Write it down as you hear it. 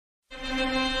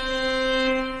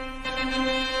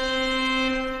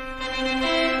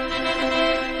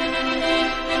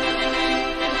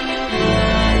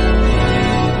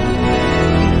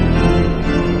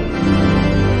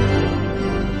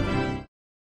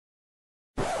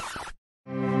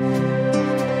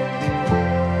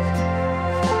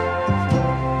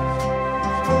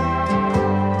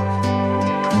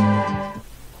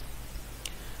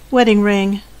Wedding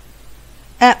ring.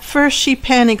 At first she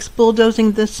panics,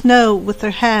 bulldozing the snow with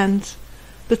her hands,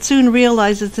 but soon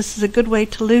realizes this is a good way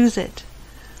to lose it.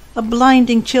 A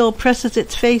blinding chill presses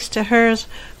its face to hers,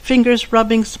 fingers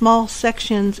rubbing small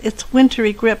sections, its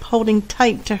wintry grip holding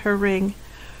tight to her ring.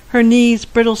 Her knees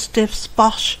brittle stiff,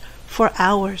 sposh for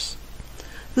hours.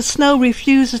 The snow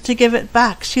refuses to give it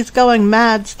back. She's going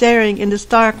mad, staring into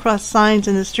star-crossed signs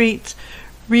in the streets,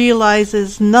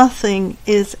 realizes nothing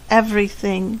is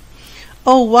everything.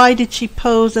 Oh, why did she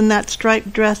pose in that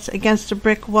striped dress against a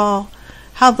brick wall?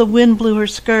 How the wind blew her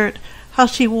skirt, how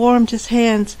she warmed his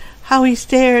hands, how he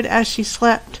stared as she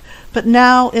slept. But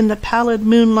now, in the pallid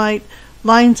moonlight,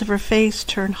 lines of her face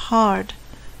turn hard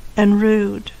and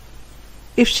rude.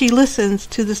 If she listens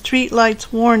to the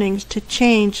streetlight's warnings to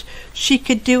change, she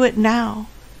could do it now.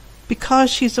 Because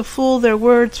she's a fool, their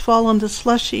words fall into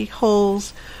slushy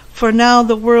holes, for now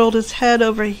the world is head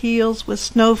over heels with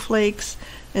snowflakes,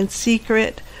 and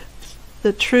secret,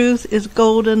 the truth is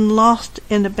golden, lost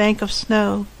in a bank of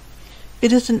snow.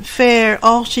 It isn't fair,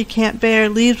 all she can't bear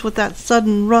leaves with that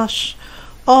sudden rush.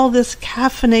 All this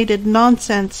caffeinated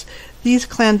nonsense, these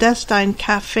clandestine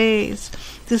cafes,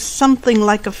 this something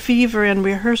like a fever and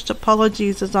rehearsed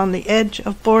apologies is on the edge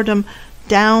of boredom,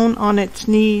 down on its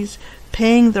knees,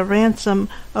 paying the ransom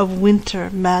of winter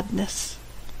madness.